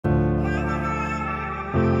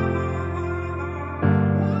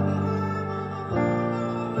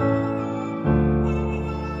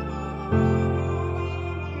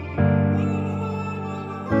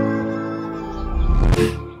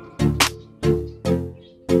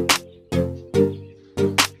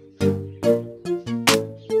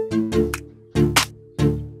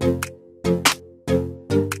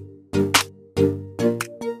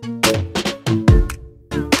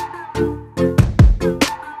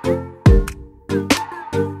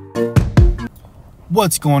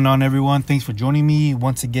What's going on, everyone? Thanks for joining me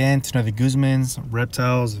once again to another GUZMAN'S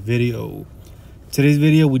Reptiles video. Today's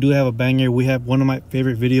video, we do have a banger. We have one of my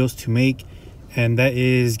favorite videos to make, and that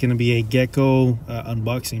is going to be a gecko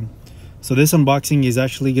unboxing. So this unboxing is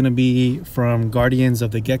actually going to be from Guardians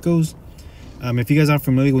of the Geckos. If you guys aren't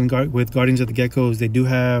familiar with Guardians of the Geckos, they do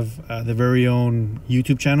have their very own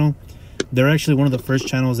YouTube channel. They're actually one of the first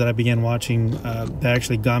channels that I began watching that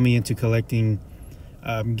actually got me into collecting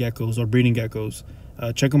geckos or breeding geckos.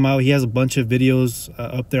 Check him out. He has a bunch of videos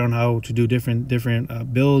up there on how to do different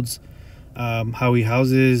builds, how he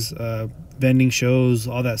houses, vending shows,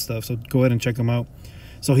 all that stuff. So go ahead and check him out.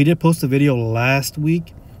 So he did post a video last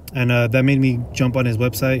week, and that made me jump on his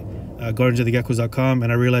website, guardiansofthegeckos.com,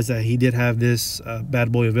 and I realized that he did have this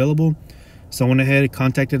bad boy available. So I went ahead,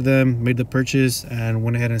 contacted them, made the purchase, and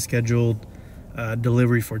went ahead and scheduled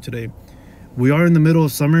delivery for today. We are in the middle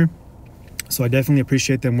of summer, so I definitely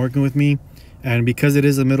appreciate them working with me. And because it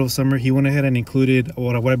is the middle of summer, he went ahead and included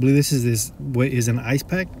what I believe this is an ice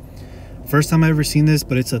pack. First time I've ever seen this,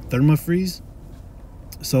 but it's a thermofreeze.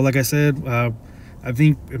 So like I said, I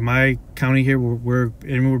think in my county here, we're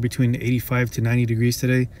anywhere between 85 to 90 degrees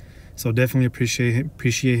today. So definitely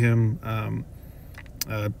appreciate him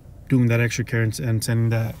doing that extra care and sending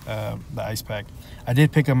that the ice pack. I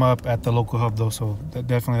did pick him up at the local hub though, so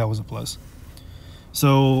that was a plus.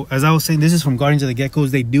 So as I was saying, this is from Guardians of the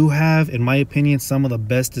Geckos. They do have, in my opinion, some of the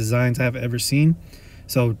best designs I've ever seen.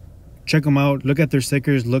 So check them out. Look at their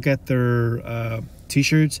stickers. Look at their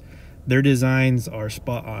t-shirts. Their designs are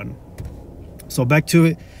spot on. So back to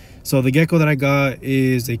it. So the gecko that I got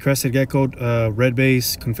is a Crested Gecko, red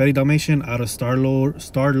base Confetti Dalmatian out of Star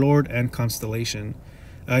Lord and Constellation.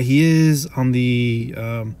 He is on the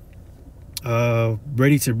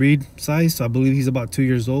ready to breed size. So I believe he's about 2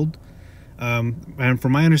 years old. And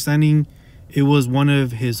from my understanding, it was one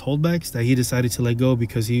of his holdbacks that he decided to let go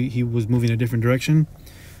because he was moving a different direction.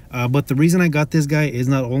 But the reason I got this guy is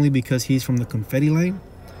not only because he's from the Confetti line,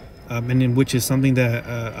 and in which is something that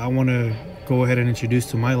I want to go ahead and introduce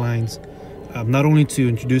to my lines, not only to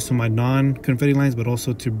introduce to my non-Confetti lines, but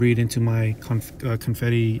also to breed into my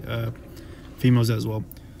Confetti females as well.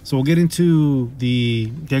 So we'll get into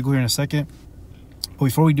the gecko here in a second. But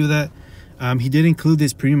before we do that, he did include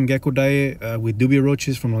this premium gecko diet with dubia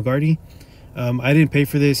roaches from Lagarde. I didn't pay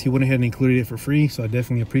for this. He went ahead and included it for free, so I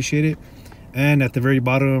definitely appreciate it. And at the very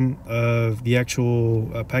bottom of the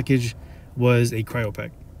actual package was a cryo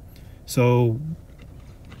pack. So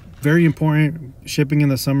very important, shipping in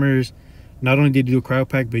the summers. Not only did he do a cryo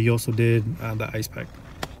pack, but he also did the ice pack.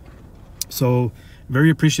 So very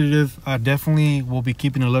appreciative. I definitely will be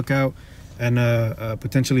keeping a lookout and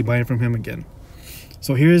potentially buying from him again.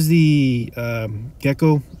 So here's the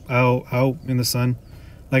gecko out in the sun.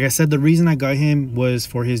 Like I said, the reason I got him was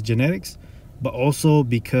for his genetics, but also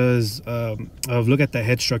because of look at the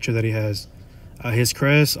head structure that he has. His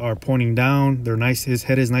crests are pointing down. They're nice. His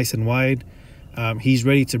head is nice and wide. He's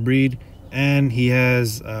ready to breed, and he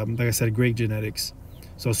has, like I said, great genetics.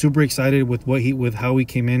 So super excited with how he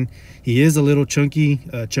came in. He is a little chunky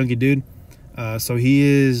dude. So he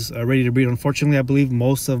is ready to breed. Unfortunately, I believe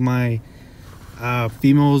most of my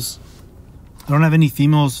females, I don't have any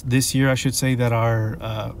females this year, I should say, that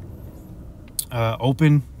are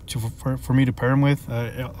open for me to pair them with.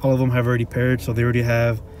 All of them have already paired, so they already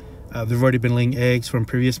have they've already been laying eggs from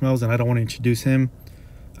previous males, and I don't want to introduce him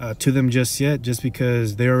to them just yet, just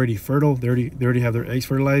because they're already fertile. They already have their eggs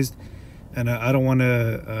fertilized, and I don't want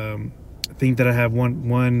to think that I have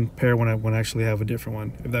one pair when I actually have a different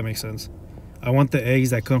one, if that makes sense. I want the eggs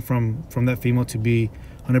that come from that female to be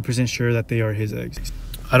 100% sure that they are his eggs.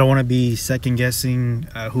 I don't want to be second guessing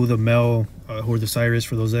who the male who the sire is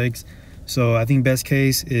for those eggs. So I think best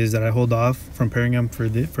case is that I hold off from pairing him for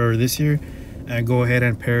this year and go ahead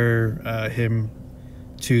and pair him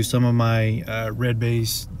to some of my red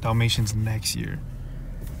base Dalmatians next year.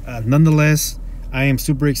 Nonetheless, I am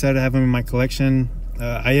super excited to have him in my collection.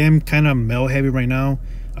 I am kind of male heavy right now.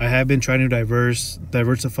 I have been trying to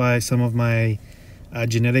diversify some of my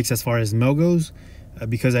genetics as far as male goes.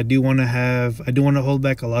 Because I do want to hold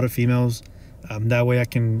back a lot of females. That way I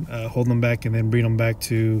can hold them back and then bring them back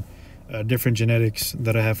to different genetics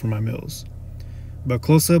that I have for my males. But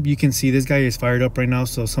close up, you can see this guy is fired up right now.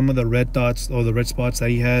 So some of the red dots or the red spots that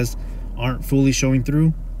he has aren't fully showing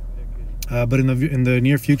through. But in the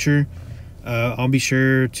near future, I'll be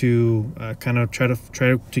sure to kind of try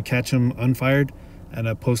to catch him unfired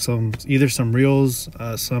and post either some reels,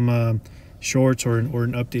 some shorts, or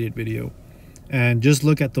an updated video. And just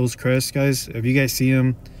look at those crests, guys. If you guys see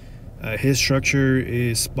him, his structure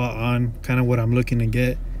is spot on, kind of what I'm looking to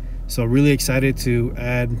get. So really excited to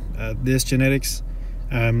add this genetics.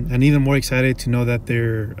 and even more excited to know that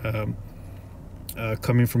they're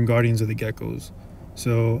coming from Guardians of the Geckos.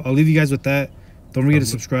 So I'll leave you guys with that. Don't forget to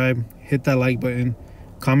subscribe, hit that like button,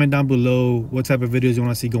 comment down below what type of videos you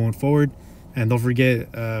want to see going forward, and don't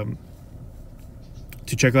forget to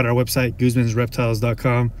check out our website,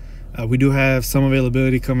 GUZMAN'sReptiles.com. We do have some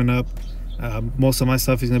availability coming up. Most of my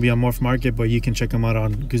stuff is going to be on Morph Market, but you can check them out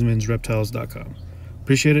on GUZMAN'sReptiles.com.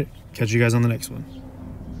 Appreciate it. Catch you guys on the next one.